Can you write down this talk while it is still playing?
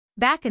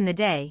Back in the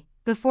day,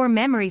 before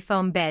memory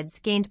foam beds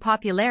gained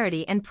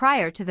popularity and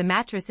prior to the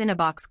mattress in a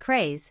box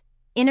craze,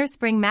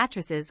 Innerspring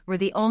mattresses were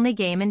the only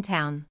game in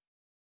town.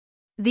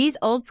 These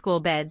old-school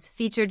beds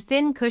featured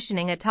thin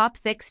cushioning atop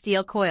thick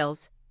steel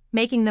coils,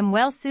 making them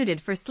well-suited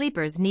for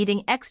sleepers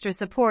needing extra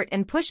support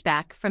and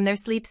pushback from their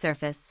sleep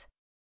surface.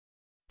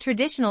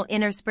 Traditional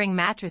Innerspring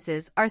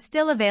mattresses are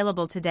still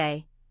available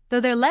today,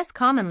 though they're less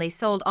commonly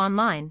sold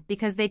online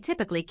because they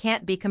typically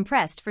can't be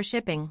compressed for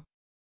shipping.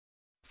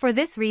 For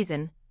this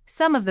reason,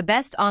 some of the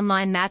best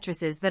online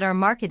mattresses that are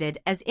marketed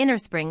as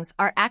Innersprings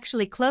are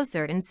actually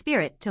closer in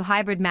spirit to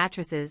hybrid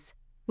mattresses,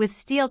 with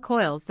steel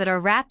coils that are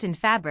wrapped in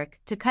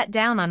fabric to cut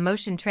down on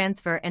motion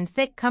transfer and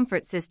thick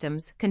comfort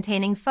systems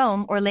containing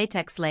foam or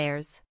latex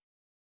layers.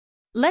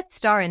 Let's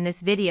star in this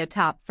video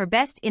top for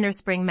best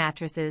Innerspring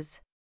mattresses.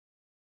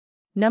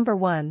 Number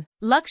 1.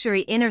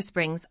 Luxury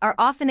Innersprings are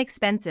often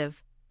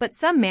expensive, but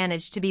some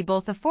manage to be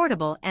both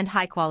affordable and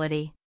high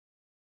quality.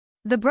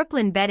 The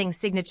Brooklyn Bedding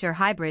Signature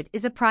Hybrid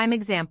is a prime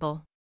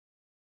example.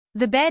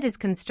 The bed is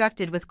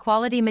constructed with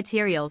quality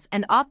materials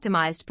and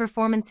optimized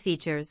performance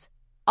features,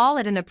 all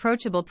at an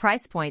approachable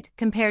price point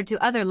compared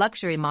to other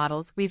luxury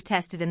models we've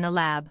tested in the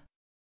lab.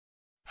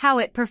 How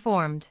it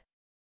performed.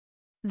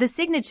 The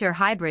Signature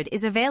Hybrid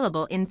is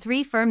available in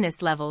 3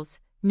 firmness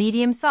levels: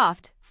 medium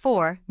soft,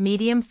 4,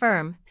 medium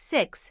firm,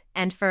 6,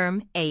 and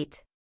firm,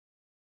 8.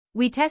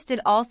 We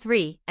tested all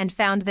 3 and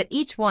found that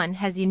each one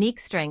has unique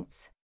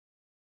strengths.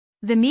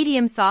 The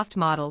medium soft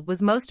model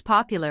was most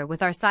popular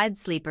with our side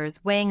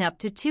sleepers weighing up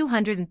to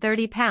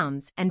 230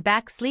 pounds and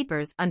back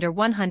sleepers under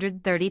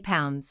 130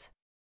 pounds.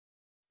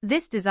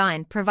 This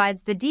design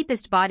provides the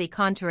deepest body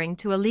contouring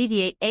to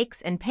alleviate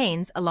aches and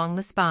pains along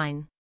the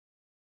spine.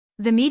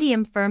 The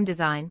medium firm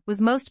design was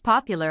most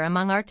popular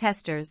among our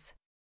testers.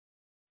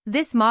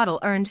 This model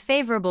earned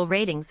favorable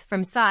ratings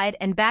from side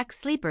and back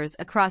sleepers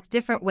across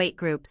different weight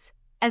groups,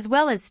 as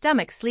well as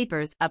stomach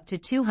sleepers up to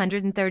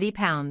 230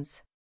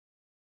 pounds.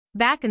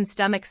 Back and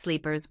stomach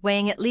sleepers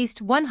weighing at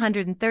least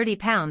 130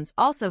 pounds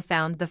also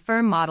found the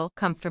firm model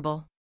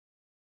comfortable.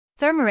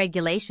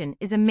 Thermoregulation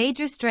is a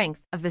major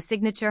strength of the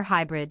Signature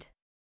Hybrid.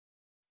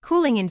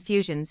 Cooling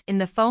infusions in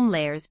the foam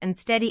layers and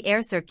steady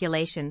air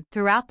circulation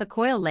throughout the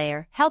coil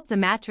layer help the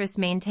mattress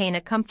maintain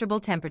a comfortable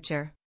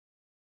temperature.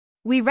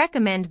 We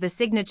recommend the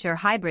Signature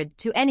Hybrid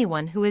to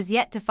anyone who has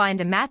yet to find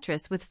a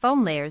mattress with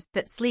foam layers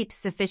that sleeps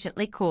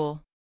sufficiently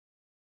cool.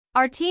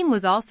 Our team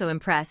was also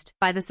impressed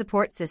by the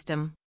support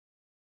system.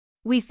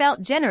 We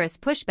felt generous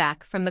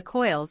pushback from the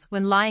coils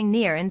when lying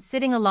near and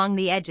sitting along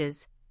the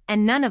edges,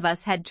 and none of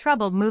us had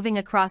trouble moving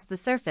across the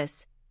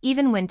surface,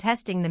 even when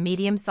testing the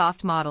medium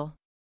soft model.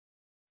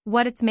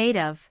 What it's made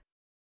of.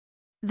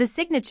 The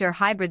Signature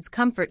Hybrid's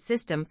comfort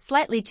system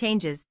slightly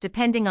changes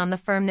depending on the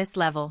firmness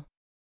level.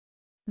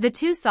 The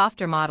 2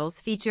 softer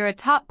models feature a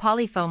top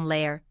polyfoam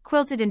layer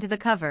quilted into the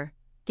cover,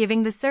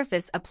 giving the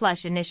surface a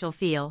plush initial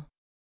feel.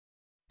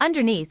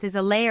 Underneath is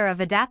a layer of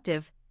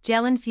adaptive,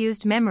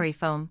 gel-infused memory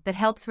foam that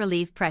helps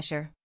relieve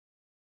pressure.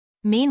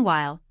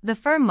 Meanwhile, the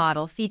firm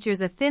model features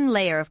a thin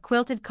layer of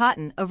quilted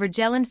cotton over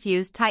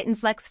gel-infused Titan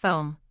Flex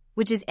foam,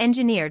 which is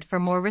engineered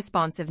for more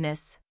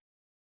responsiveness.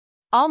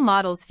 All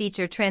models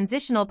feature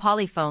transitional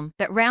polyfoam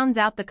that rounds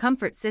out the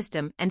comfort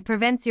system and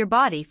prevents your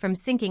body from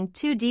sinking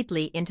too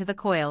deeply into the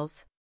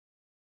coils.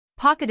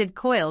 Pocketed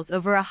coils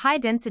over a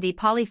high-density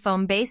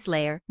polyfoam base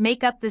layer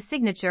make up the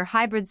Signature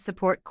Hybrid's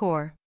support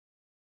core.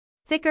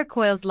 Thicker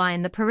coils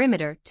line the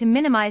perimeter to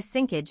minimize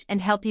sinkage and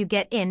help you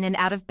get in and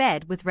out of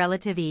bed with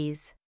relative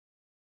ease.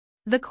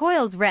 The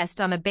coils rest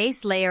on a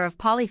base layer of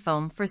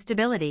polyfoam for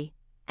stability,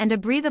 and a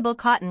breathable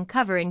cotton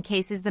cover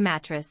encases the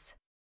mattress.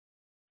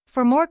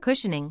 For more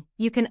cushioning,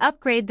 you can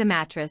upgrade the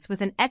mattress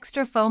with an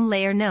extra foam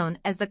layer known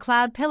as the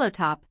Cloud Pillow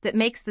Top that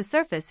makes the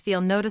surface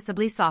feel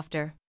noticeably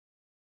softer.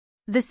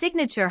 The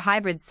Signature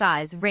Hybrid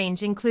size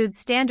range includes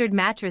standard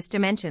mattress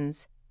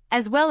dimensions,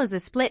 as well as a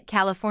split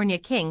California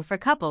King for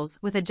couples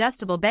with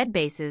adjustable bed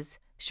bases,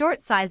 short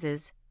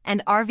sizes,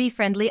 and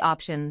RV-friendly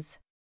options.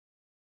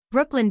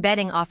 Brooklyn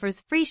Bedding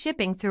offers free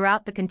shipping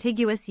throughout the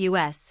contiguous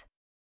U.S.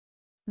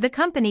 The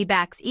company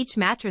backs each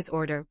mattress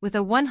order with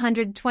a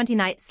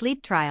 120-night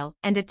sleep trial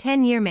and a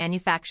 10-year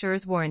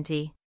manufacturer's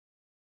warranty.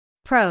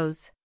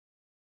 Pros.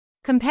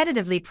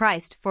 Competitively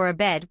priced for a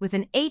bed with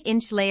an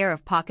 8-inch layer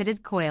of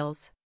pocketed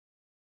coils.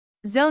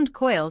 Zoned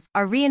coils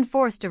are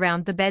reinforced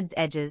around the bed's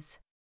edges.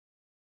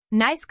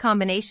 Nice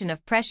combination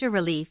of pressure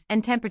relief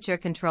and temperature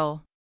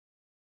control.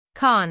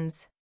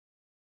 Cons.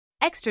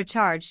 Extra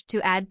charge to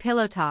add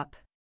pillow top.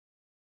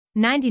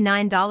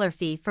 $99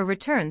 fee for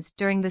returns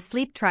during the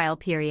sleep trial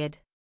period.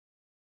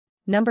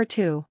 Number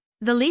 2.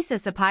 The Leesa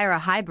Sapira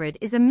Hybrid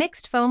is a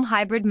mixed foam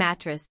hybrid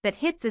mattress that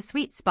hits a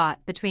sweet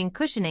spot between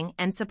cushioning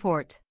and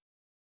support.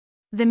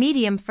 The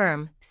medium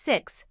firm,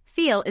 6,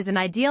 feel is an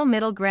ideal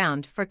middle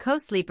ground for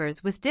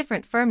co-sleepers with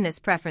different firmness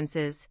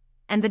preferences,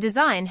 and the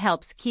design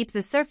helps keep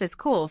the surface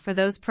cool for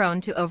those prone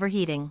to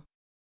overheating.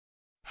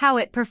 How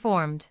it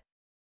performed.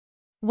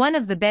 One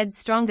of the bed's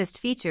strongest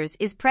features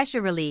is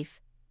pressure relief,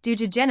 due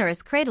to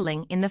generous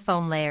cradling in the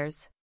foam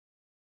layers.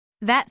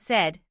 That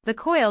said, the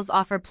coils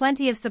offer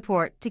plenty of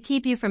support to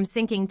keep you from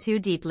sinking too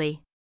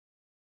deeply.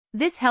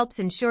 This helps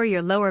ensure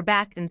your lower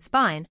back and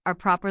spine are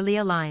properly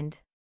aligned.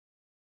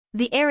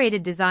 The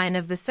aerated design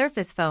of the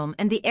surface foam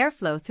and the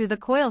airflow through the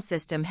coil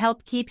system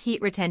help keep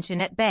heat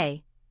retention at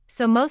bay,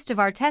 so most of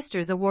our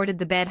testers awarded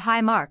the bed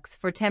high marks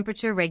for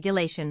temperature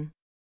regulation.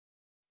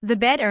 The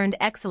bed earned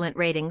excellent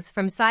ratings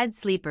from side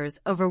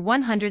sleepers over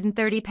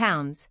 130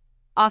 pounds,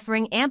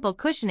 offering ample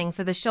cushioning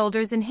for the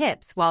shoulders and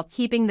hips while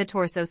keeping the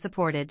torso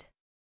supported.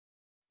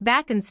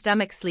 Back and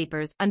stomach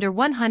sleepers under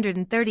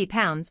 130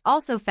 pounds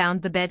also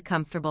found the bed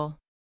comfortable.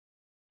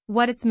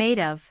 What it's made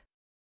of.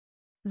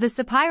 The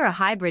Sapira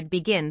hybrid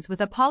begins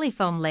with a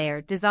polyfoam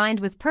layer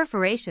designed with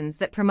perforations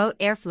that promote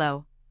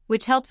airflow,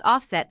 which helps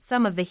offset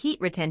some of the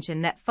heat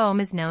retention that foam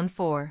is known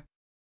for.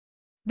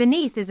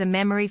 Beneath is a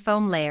memory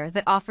foam layer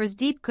that offers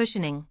deep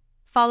cushioning,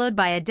 followed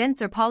by a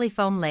denser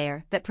polyfoam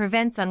layer that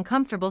prevents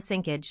uncomfortable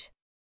sinkage.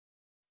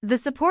 The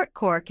support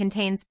core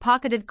contains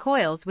pocketed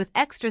coils with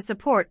extra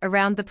support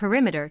around the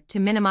perimeter to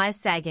minimize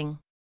sagging.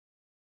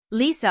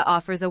 Leesa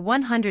offers a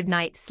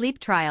 100-night sleep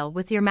trial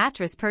with your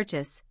mattress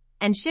purchase,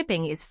 and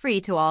shipping is free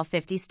to all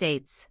 50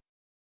 states.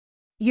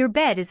 Your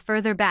bed is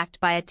further backed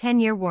by a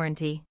 10-year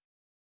warranty.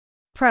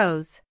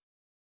 Pros.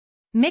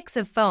 Mix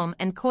of foam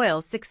and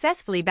coils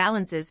successfully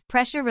balances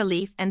pressure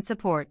relief and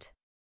support.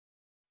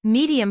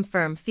 Medium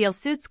firm feel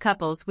suits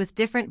couples with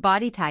different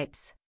body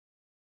types.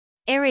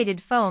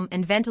 Aerated foam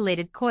and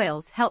ventilated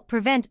coils help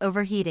prevent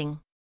overheating.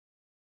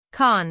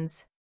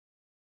 Cons.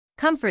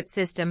 Comfort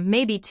system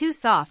may be too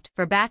soft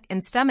for back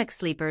and stomach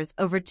sleepers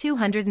over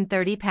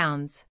 230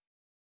 pounds.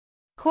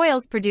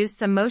 Coils produce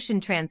some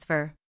motion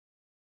transfer.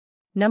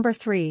 Number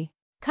 3.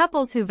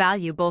 Couples who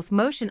value both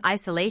motion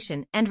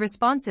isolation and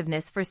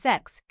responsiveness for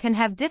sex can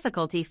have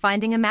difficulty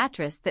finding a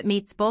mattress that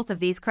meets both of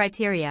these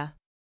criteria.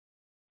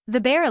 The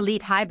Bare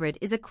Elite Hybrid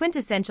is a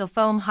quintessential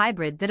foam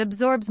hybrid that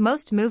absorbs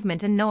most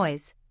movement and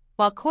noise,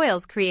 while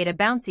coils create a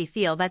bouncy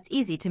feel that's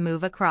easy to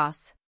move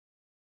across.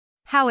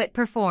 How it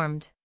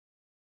performed.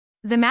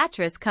 The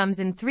mattress comes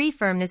in 3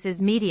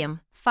 firmnesses: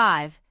 medium,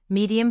 5,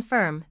 medium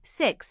firm,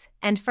 6,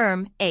 and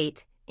firm,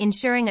 8,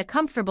 ensuring a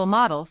comfortable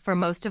model for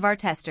most of our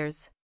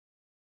testers.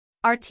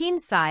 Our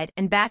team's side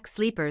and back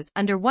sleepers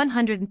under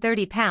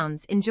 130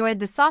 pounds enjoyed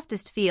the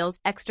softest feels,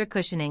 extra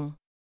cushioning.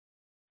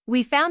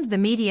 We found the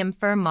medium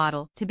firm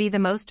model to be the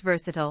most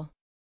versatile.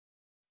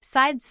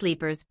 Side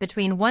sleepers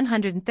between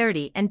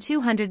 130 and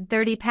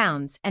 230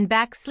 pounds and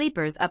back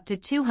sleepers up to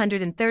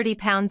 230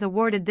 pounds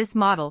awarded this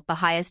model the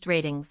highest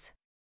ratings.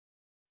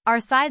 Our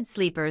side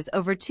sleepers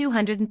over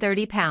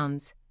 230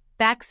 pounds,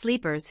 back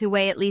sleepers who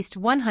weigh at least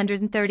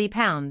 130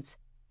 pounds,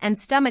 and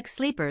stomach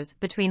sleepers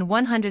between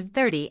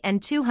 130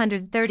 and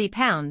 230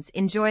 pounds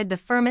enjoyed the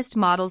firmest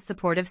model's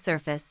supportive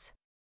surface.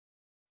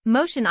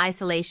 Motion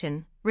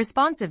isolation,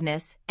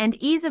 responsiveness, and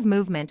ease of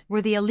movement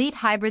were the Elite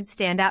Hybrid's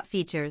standout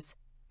features,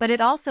 but it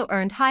also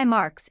earned high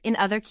marks in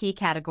other key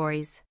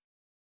categories.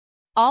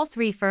 All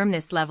 3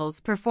 firmness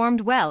levels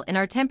performed well in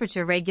our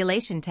temperature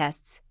regulation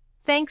tests,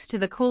 thanks to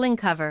the cooling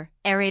cover,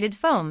 aerated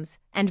foams,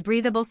 and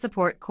breathable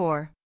support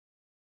core.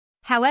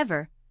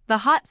 However, the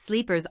hot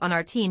sleepers on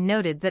our team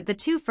noted that the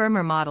 2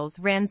 firmer models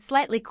ran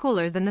slightly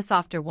cooler than the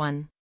softer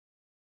one.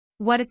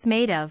 What it's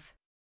made of.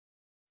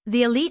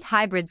 The Elite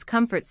Hybrid's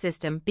comfort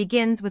system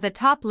begins with a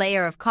top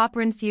layer of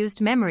copper-infused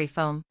memory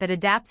foam that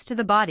adapts to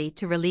the body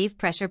to relieve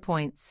pressure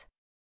points.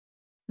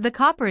 The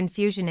copper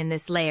infusion in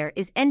this layer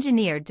is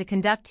engineered to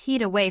conduct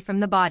heat away from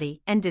the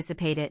body and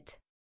dissipate it.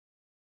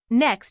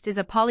 Next is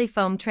a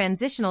polyfoam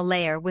transitional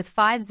layer with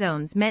 5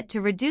 zones meant to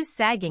reduce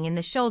sagging in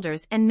the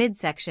shoulders and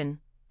midsection,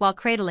 while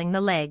cradling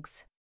the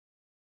legs.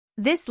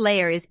 This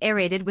layer is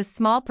aerated with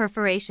small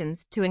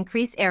perforations to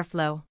increase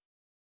airflow.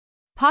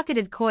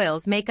 Pocketed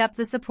coils make up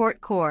the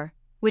support core,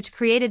 which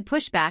created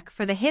pushback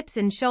for the hips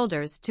and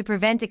shoulders to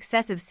prevent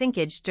excessive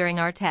sinkage during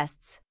our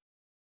tests.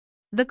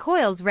 The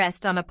coils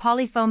rest on a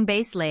polyfoam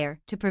base layer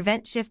to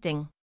prevent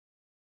shifting.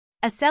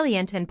 A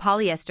Celliant and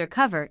polyester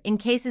cover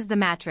encases the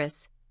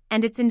mattress,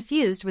 and it's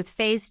infused with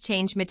phase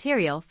change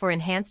material for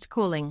enhanced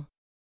cooling.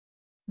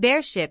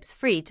 Bare ships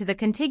free to the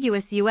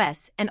contiguous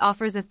US and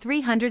offers a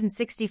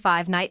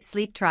 365-night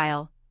sleep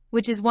trial,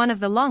 which is one of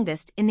the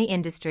longest in the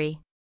industry.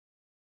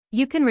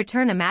 You can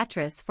return a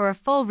mattress for a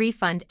full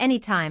refund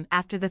anytime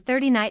after the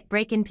 30-night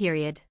break-in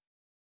period.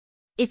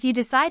 If you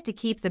decide to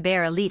keep the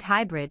Bare Elite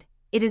Hybrid,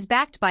 it is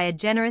backed by a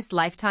generous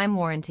lifetime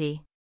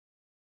warranty.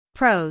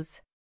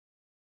 Pros.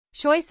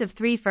 Choice of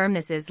 3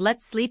 firmnesses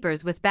lets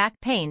sleepers with back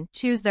pain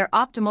choose their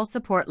optimal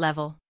support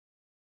level.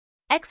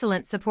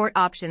 Excellent support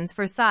options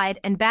for side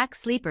and back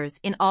sleepers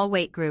in all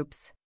weight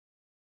groups.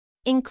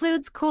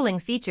 Includes cooling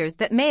features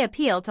that may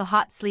appeal to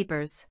hot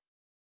sleepers.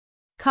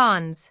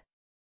 Cons.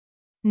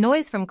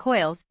 Noise from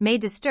coils may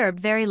disturb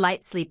very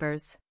light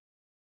sleepers.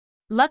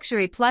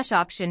 Luxury plush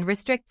option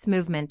restricts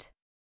movement.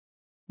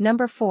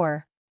 Number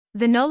 4.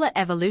 The Nolah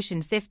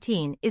Evolution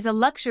 15 is a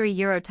luxury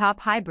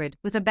Eurotop hybrid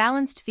with a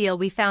balanced feel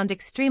we found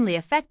extremely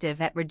effective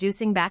at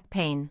reducing back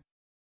pain.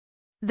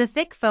 The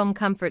thick foam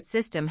comfort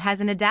system has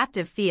an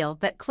adaptive feel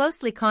that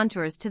closely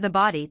contours to the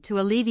body to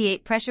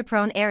alleviate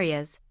pressure-prone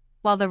areas,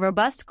 while the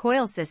robust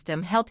coil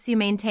system helps you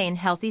maintain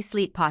healthy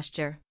sleep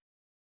posture.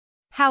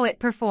 How it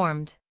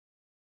performed.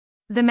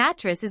 The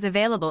mattress is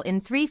available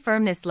in 3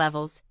 firmness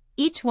levels,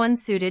 each one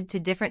suited to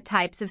different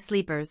types of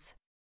sleepers.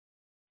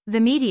 The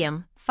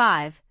medium,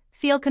 5,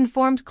 feel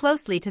conformed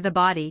closely to the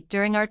body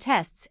during our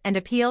tests and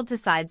appealed to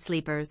side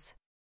sleepers.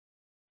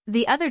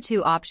 The other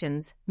 2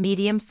 options,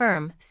 medium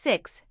firm,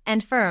 6,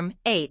 and firm,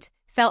 8,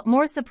 felt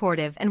more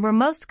supportive and were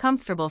most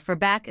comfortable for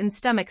back and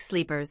stomach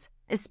sleepers,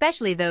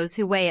 especially those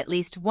who weigh at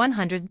least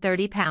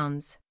 130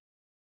 pounds.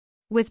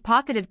 With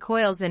pocketed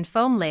coils and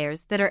foam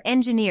layers that are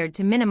engineered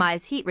to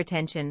minimize heat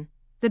retention,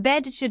 the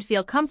bed should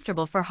feel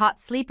comfortable for hot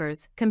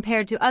sleepers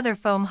compared to other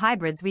foam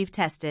hybrids we've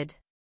tested.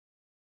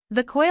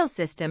 The coil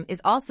system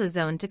is also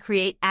zoned to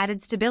create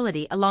added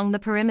stability along the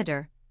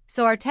perimeter,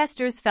 so our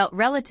testers felt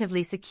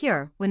relatively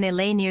secure when they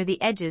lay near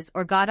the edges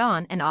or got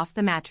on and off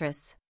the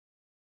mattress.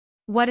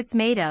 What it's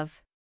made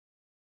of.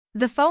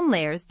 The foam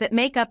layers that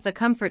make up the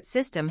comfort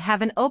system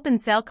have an open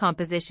cell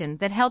composition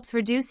that helps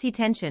reduce heat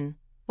tension,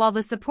 while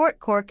the support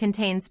core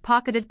contains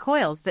pocketed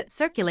coils that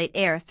circulate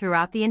air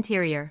throughout the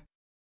interior.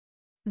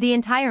 The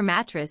entire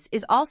mattress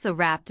is also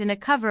wrapped in a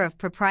cover of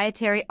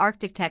proprietary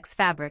Arctic-Tex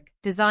fabric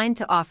designed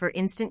to offer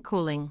instant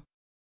cooling.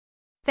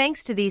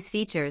 Thanks to these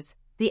features,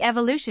 the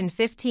Evolution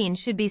 15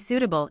 should be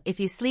suitable if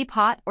you sleep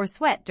hot or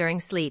sweat during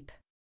sleep.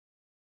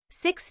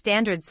 6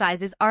 standard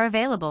sizes are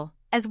available,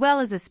 as well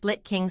as a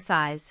split king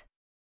size.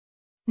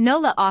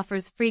 Nolah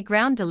offers free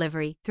ground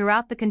delivery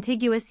throughout the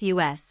contiguous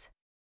U.S.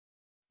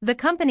 The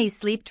company's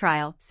sleep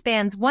trial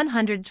spans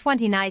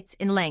 120 nights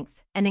in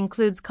length and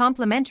includes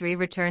complimentary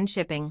return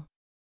shipping.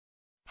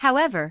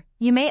 However,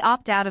 you may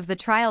opt out of the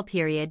trial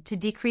period to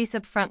decrease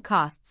upfront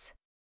costs.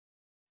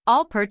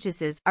 All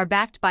purchases are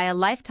backed by a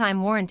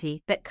lifetime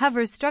warranty that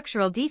covers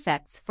structural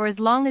defects for as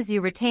long as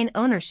you retain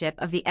ownership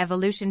of the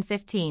Evolution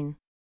 15.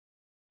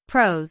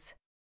 Pros.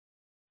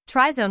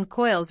 Tri-zone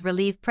coils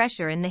relieve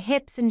pressure in the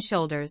hips and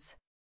shoulders.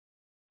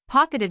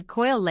 Pocketed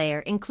coil layer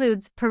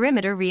includes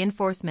perimeter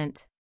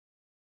reinforcement.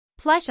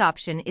 Plush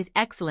option is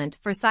excellent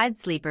for side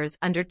sleepers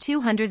under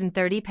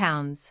 230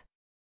 pounds.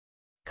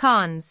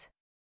 Cons.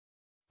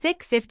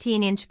 Thick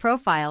 15-inch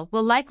profile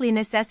will likely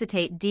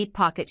necessitate deep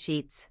pocket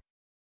sheets.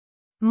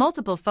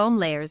 Multiple foam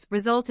layers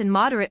result in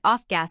moderate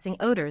off-gassing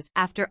odors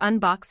after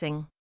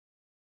unboxing.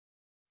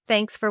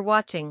 Thanks for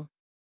watching.